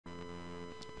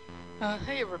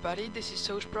Hey everybody, this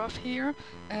is Prof here,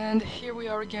 and here we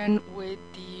are again with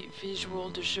the visual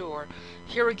du jour.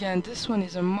 Here again, this one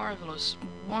is a marvelous,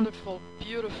 wonderful,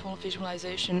 beautiful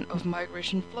visualization of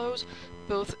migration flows,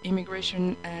 both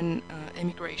immigration and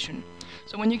emigration.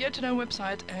 So when you get to that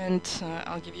website, and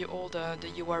I'll give you all the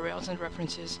URLs and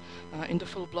references in the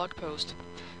full blog post.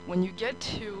 When you get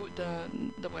to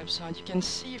the website, you can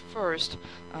see first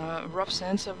a rough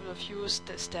sense of a few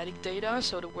static data,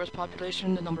 so the world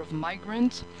population, the number of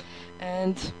migrants,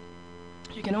 and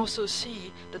you can also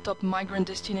see the top migrant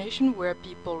destination where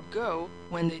people go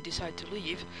when they decide to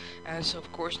leave. And so,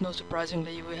 of course, not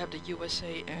surprisingly, we have the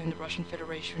USA and the Russian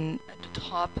Federation at the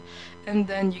top, and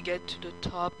then you get to the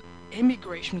top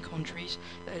immigration countries,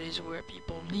 that is where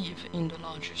people live in the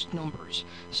largest numbers,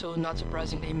 so not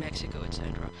surprisingly Mexico,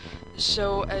 etc.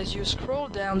 So as you scroll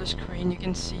down the screen, you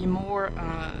can see more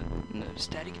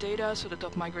static data, so the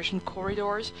top migration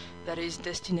corridors, that is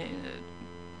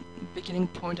beginning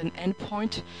point and end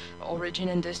point, origin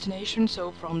and destination,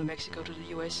 so from Mexico to the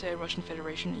USA, Russian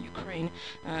Federation, Ukraine,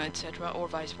 etc., or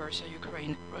vice versa,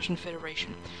 Ukraine, Russian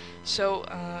Federation. So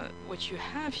what you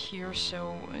have here,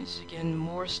 so is again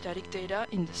more static data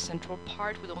in the central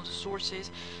part with all the sources,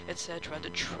 etc.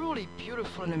 The truly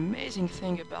beautiful and amazing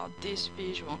thing about this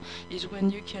visual is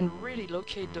when you can really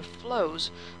locate the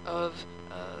flows of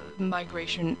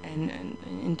migration and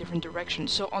in different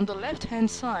directions. So on the left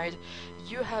hand side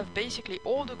you have basically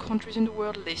all the countries in the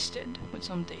world listed with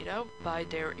some data by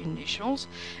their initials,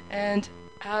 and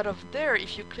out of there,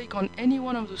 if you click on any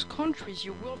one of those countries,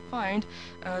 you will find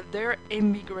their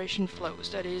immigration flows.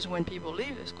 That is, when people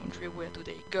leave this country, where do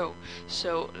they go?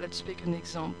 So let's pick an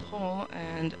example,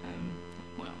 and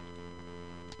well,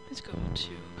 let's go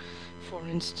to, for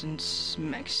instance,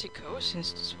 Mexico,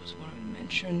 since this was one I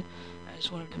mentioned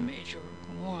as one of the major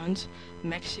ones.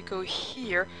 Mexico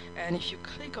here, and if you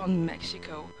click on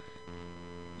Mexico,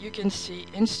 you can see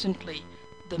instantly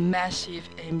the massive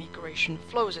immigration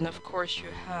flows, and of course you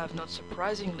have, not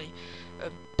surprisingly, a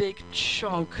big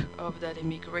chunk of that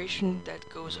immigration that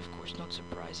goes, of course, not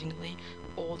surprisingly,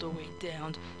 all the way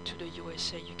down to the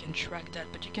USA. You can track that,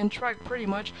 but you can track pretty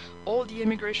much all the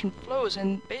immigration flows,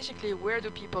 and basically where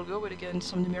do people go, with again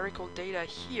some numerical data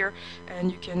here,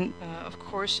 and you can of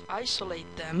course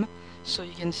isolate them, so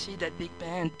you can see that big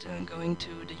band going to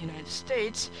the United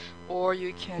States, or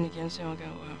you can again say, okay,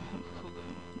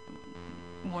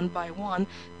 one by one,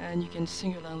 and you can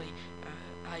singularly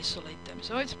isolate them.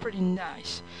 So it's pretty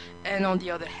nice. And on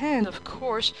the other hand, of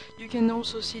course, you can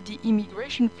also see the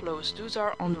immigration flows. Those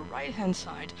are on the right hand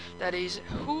side, that is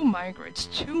who migrates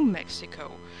to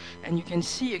Mexico, and you can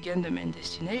see again the main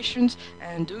destinations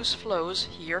and those flows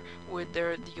here with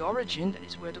the origin, that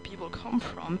is where do people come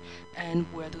from and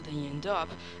where do they end up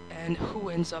and who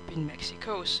ends up in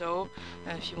Mexico. So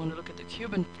if you want to look at the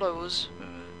Cuban flows,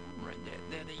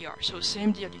 there they are. So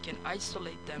same deal, you can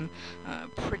isolate them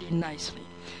pretty nicely.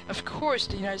 Of course,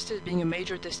 the United States being a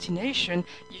major destination,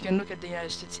 you can look at the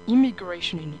United States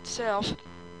immigration in itself,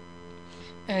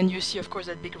 and you see, of course,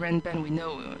 that big red band we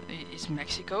know is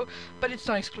Mexico, but it's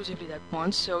not exclusively that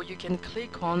one, so you can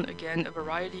click on, again, a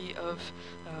variety of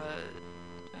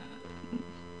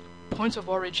points of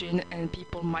origin and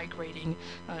people migrating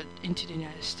into the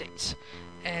United States.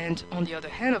 And on the other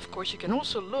hand, of course, you can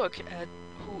also look at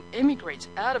who emigrates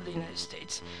out of the United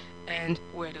States and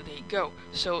where do they go.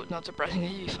 So not surprisingly,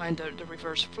 you find the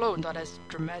reverse flow, not as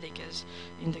dramatic as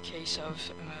in the case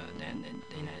of the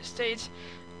United States,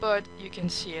 but you can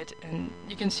see it, and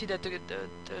you can see that the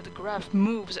graph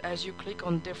moves as you click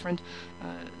on different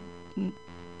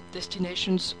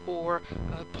destinations or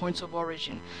points of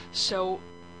origin. So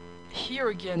here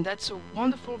again, that's a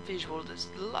wonderful visual. There's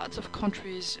lots of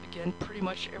countries, again, pretty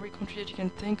much every country that you can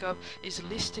think of is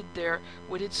listed there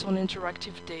with its own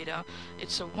interactive data.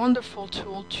 It's a wonderful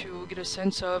tool to get a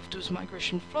sense of those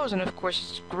migration flows, and of course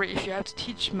it's great if you have to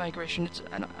teach migration.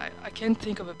 And I can't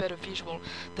think of a better visual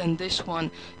than this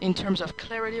one in terms of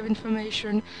clarity of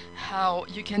information, how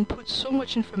you can put so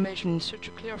much information in such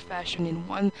a clear fashion in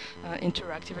one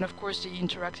interactive, and of course the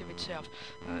interactive itself,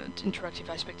 the interactive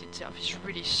aspect itself is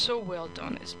really so well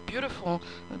done. It's beautiful,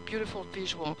 a beautiful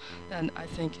visual, and I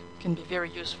think can be very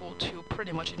useful to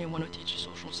pretty much anyone who teaches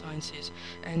social sciences,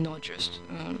 and not just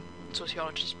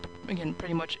sociologists, again,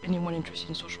 pretty much anyone interested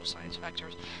in social science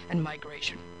factors and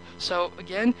migration. So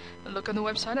again, look on the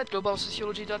website at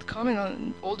globalsociology.com,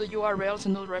 and all the URLs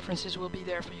and all the references will be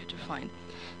there for you to find.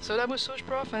 So that was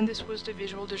Prof, and this was the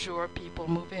visual du jour, people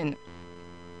move in.